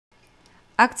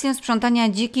Akcję sprzątania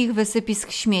dzikich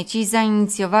wysypisk śmieci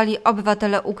zainicjowali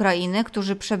obywatele Ukrainy,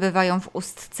 którzy przebywają w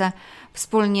Ustce.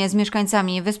 Wspólnie z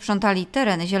mieszkańcami wysprzątali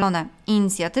tereny zielone.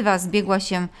 Inicjatywa zbiegła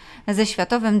się ze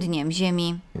Światowym Dniem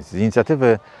Ziemi. Z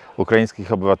inicjatywy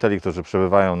ukraińskich obywateli, którzy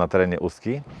przebywają na terenie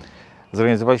Ustki,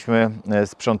 zorganizowaliśmy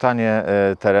sprzątanie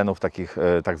terenów takich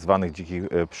tak zwanych dzikich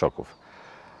przoków.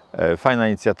 Fajna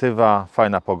inicjatywa,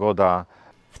 fajna pogoda.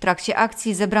 W trakcie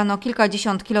akcji zebrano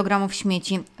kilkadziesiąt kilogramów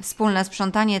śmieci. Wspólne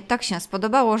sprzątanie tak się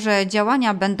spodobało, że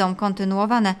działania będą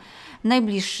kontynuowane.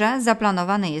 Najbliższe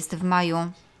zaplanowane jest w maju.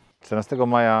 14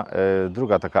 maja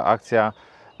druga taka akcja,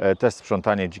 też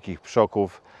sprzątanie dzikich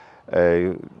przoków,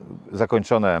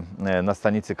 zakończone na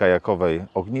stanicy kajakowej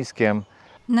ogniskiem.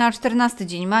 Na 14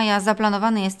 dzień maja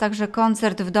zaplanowany jest także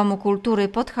koncert w Domu Kultury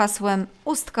pod hasłem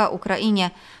Ustka Ukrainie.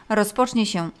 Rozpocznie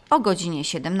się o godzinie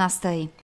 17.